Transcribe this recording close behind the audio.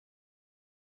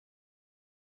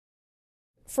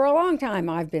For a long time,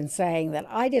 I've been saying that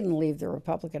I didn't leave the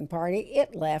Republican Party,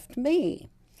 it left me.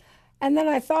 And then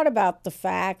I thought about the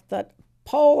fact that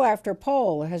poll after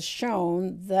poll has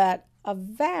shown that a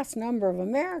vast number of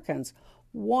Americans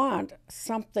want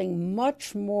something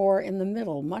much more in the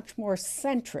middle, much more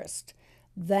centrist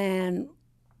than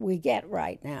we get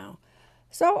right now.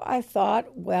 So I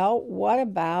thought, well, what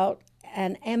about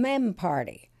an MM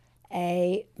party,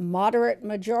 a moderate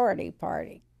majority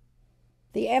party?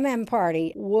 The MM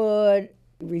party would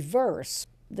reverse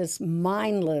this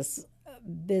mindless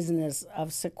business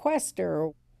of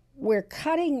sequester. We're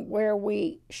cutting where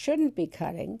we shouldn't be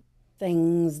cutting,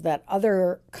 things that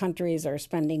other countries are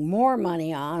spending more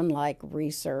money on, like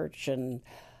research and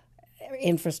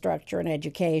infrastructure and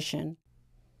education.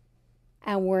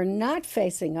 And we're not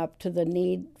facing up to the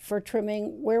need for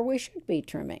trimming where we should be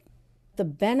trimming. The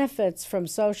benefits from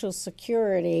Social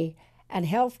Security and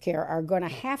health care are going to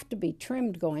have to be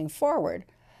trimmed going forward.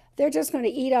 They're just going to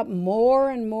eat up more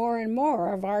and more and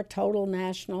more of our total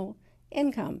national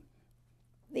income.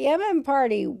 The MM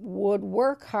party would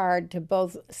work hard to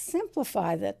both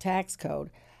simplify the tax code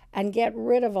and get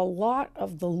rid of a lot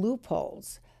of the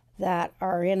loopholes that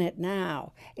are in it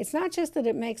now. It's not just that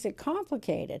it makes it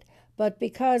complicated, but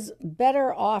because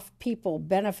better off people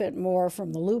benefit more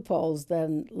from the loopholes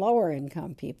than lower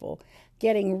income people,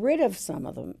 getting rid of some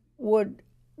of them would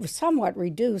somewhat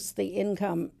reduce the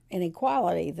income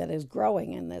inequality that is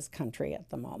growing in this country at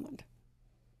the moment.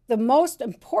 The most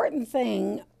important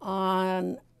thing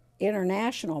on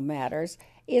international matters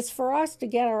is for us to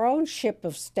get our own ship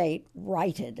of state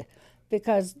righted,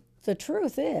 because the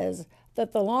truth is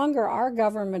that the longer our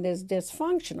government is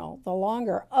dysfunctional, the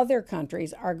longer other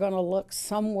countries are going to look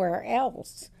somewhere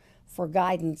else for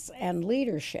guidance and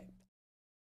leadership.